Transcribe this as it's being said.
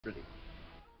Ready.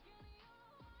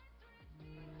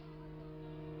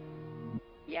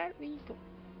 Here we go.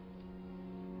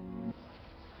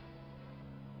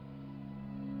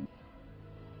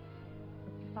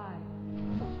 Five,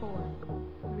 four,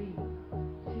 three,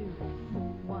 two,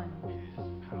 one.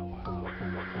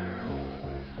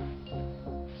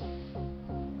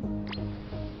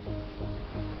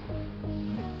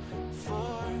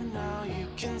 For now you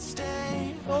can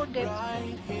stay Oh, that's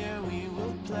right here, we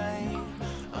will play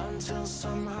until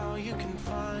somehow you can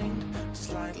find a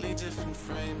slightly different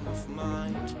frame of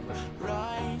mind.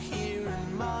 Right here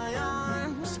in my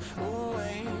arms,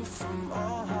 away from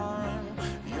all harm.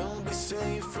 You'll be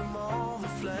safe from all the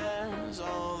flares,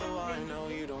 although I know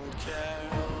you don't care.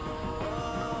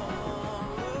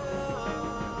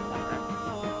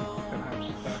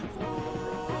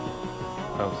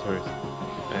 Oh, sorry.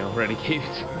 I already gave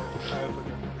it to you.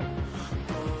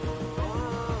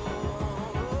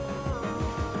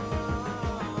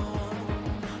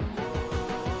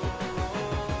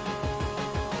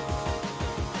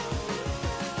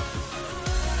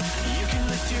 You can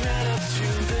lift your head up to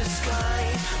the sky,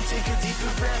 take a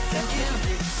deeper breath and give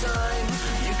it time.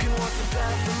 You can walk the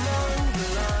path among the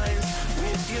lines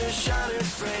with your shattered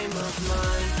frame of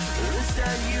mind.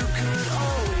 Instead you could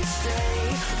always stay.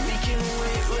 We can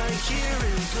wait right here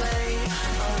and play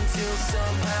until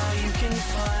somehow you can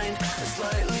find a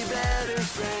slightly better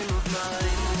frame of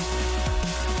mind.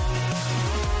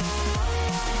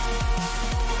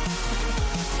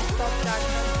 Stop that.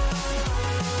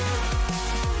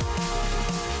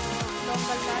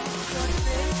 Longer line, short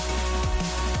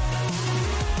break.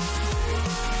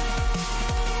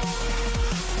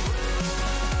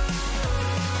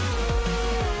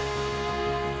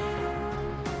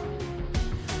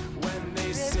 When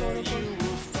they say you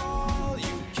will fall,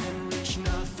 you can reach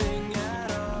nothing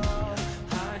at all.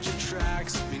 Hide your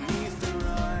tracks beneath the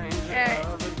rind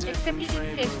of a Except different it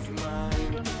frame is of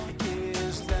mind.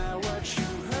 Is that what you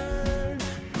heard?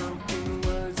 Broken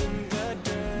words in the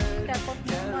dirt, Step on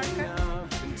the yelling marker.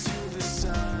 up into the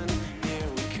sun. Here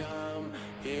we come,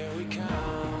 here we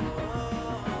come.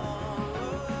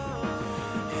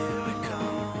 Here we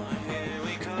come, here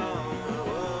we come.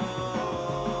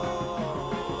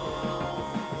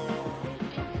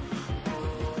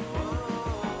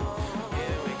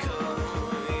 Here we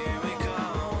come, here we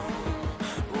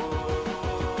come.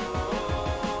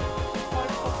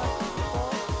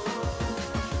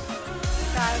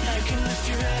 You can lift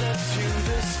your head up to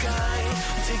the sky,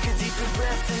 take a deeper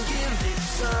breath and give it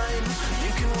time.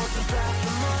 You can walk the path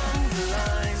among the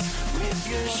lines with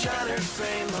your shattered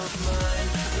frame of mind.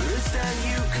 Instead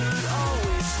you could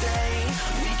always stay.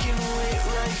 We can wait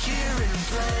right here and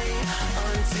play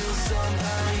until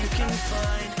somehow you can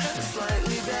find a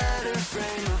slightly better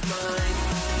frame of mind.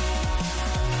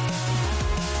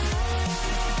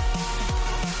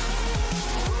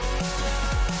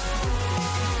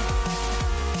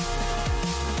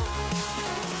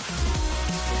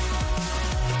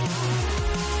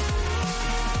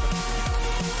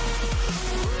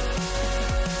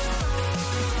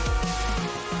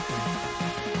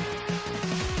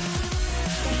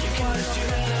 You can lift your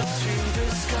head up to the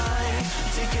sky,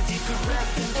 take a deeper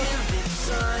breath and give it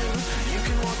time. You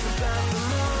can walk the path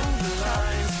among the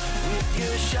lines with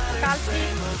your shattered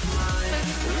frame of mind.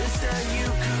 Instead you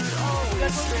could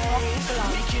always stay.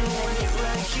 We can wait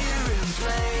right here and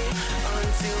play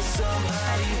until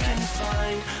somehow you can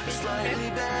find a slightly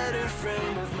better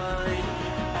frame of mind.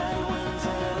 And when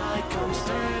the light comes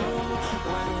through,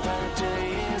 when the day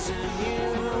isn't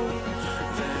new,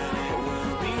 then it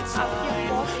will be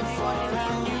time for a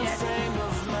new frame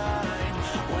of mind.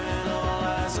 When all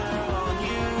eyes are on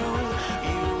you,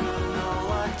 you will know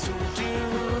what to do.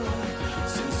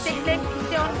 Since you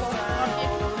Take on board, not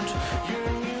yet. found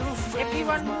your new frame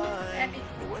Everyone of move mind.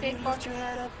 and When take you on lift your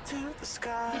head up to the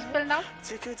sky, dispel now.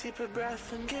 take a deeper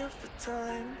breath and give it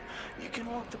time. You can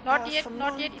walk the Not path yet, not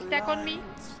among yet. the Stack on me.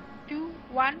 lines. 2,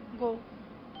 1, go.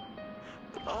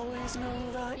 But always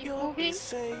know that Keep you'll be moving.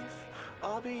 safe.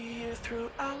 I'll be here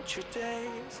throughout your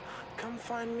days. Come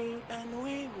find me and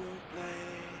we will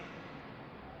play.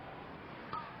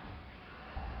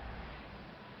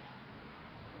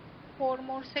 4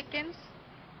 more seconds.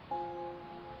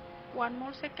 1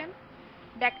 more second.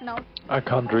 Back now. I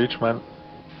can't reach, man.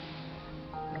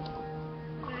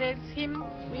 Raise him.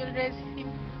 We'll raise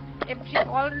him.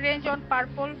 All range on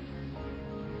purple.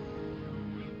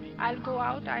 I'll go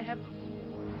out. I have.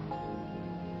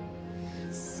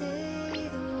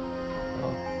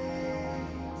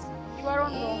 You are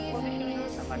on wrong position.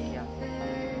 Somebody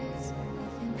else.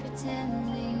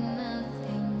 pretending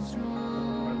nothing's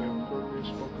wrong.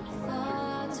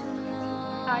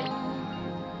 Hide.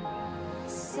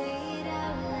 Say it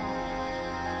out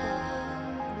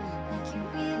loud, like you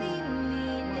really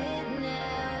mean it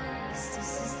now. 'Cause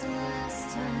this is the last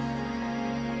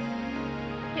time.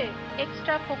 Okay,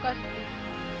 extra focus please.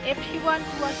 Everyone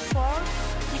who was for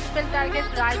dispel target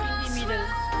right in the middle.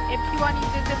 Everyone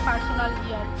uses a personal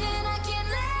gear. And I can't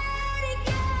let it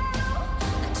go.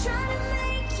 I try to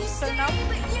make you stay, now.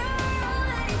 but you're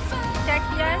already far. Stack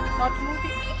here, not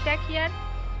moving. Stack here,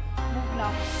 move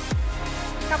now.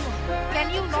 Come on, can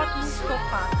you not move so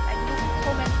fast? I know so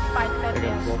many spikes are Second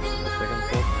there. box, second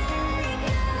box.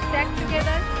 Stack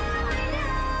together.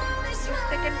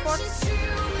 Second pot.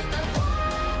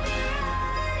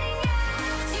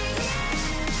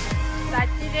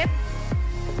 Slightly left.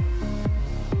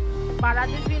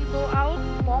 Barrages will go out.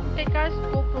 Bomb takers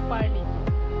go properly.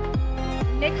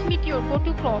 Next meteor, go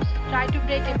to cross. Try to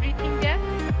break everything there.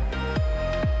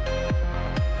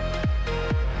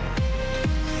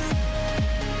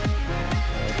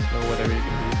 Just know whatever you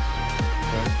can do.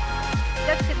 Okay.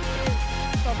 Just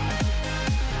stop.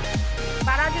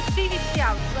 Barrages free with the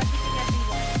out. You are hitting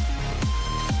everyone.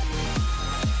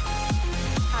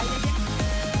 Hide again.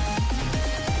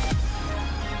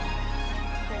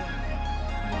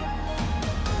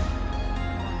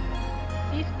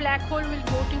 This black hole will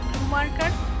go to blue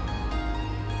marker.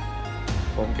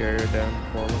 Bomb carrier down,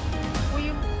 follow. Who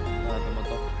you The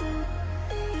top.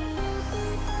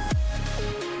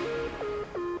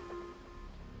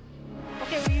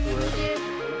 okay? We will get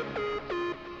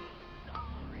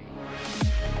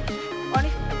on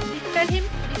dispel him.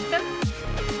 Dispel.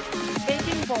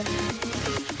 Baiting bomb.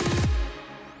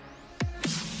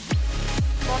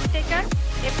 Bomb taker.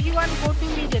 Everyone go to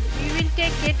middle. We will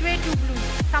take gateway to blue.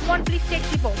 Someone please take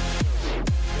the bomb.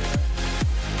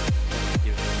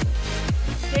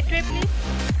 Gateway please.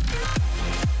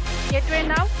 Gateway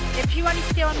now. Everyone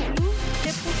stay on blue.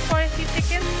 Stay put for a few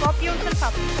seconds. Drop yourself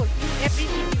up. People. Use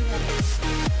everything you have.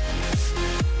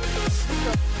 Good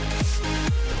job.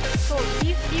 So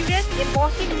this Duress, a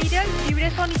boss in middle.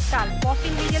 Duress on skull. Boss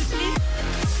in middle please.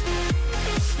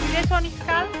 Duress on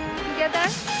skull. Together.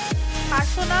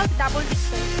 Personal double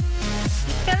dispel.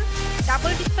 Dispel.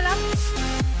 Double dispel up.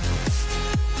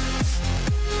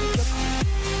 Good job.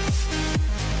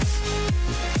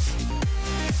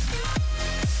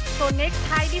 So next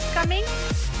hide is coming.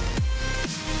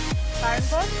 Burn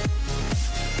boss.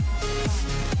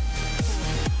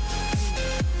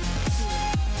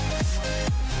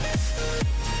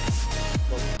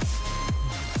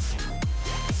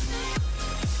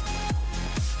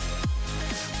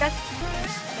 Just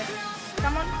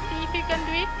come on, see if you can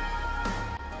do it.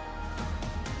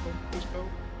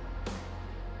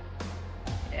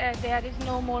 There is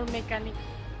no more mechanics.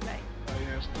 Like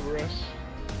Yes, the rest.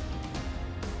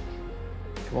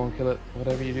 Come on, kill it.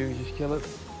 Whatever you do, just kill it.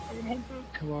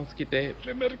 Come on, skip that.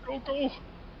 Let it go.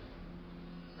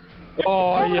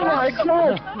 Oh, my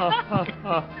God!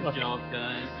 Good job,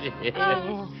 guys.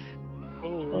 Oh.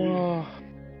 Oh.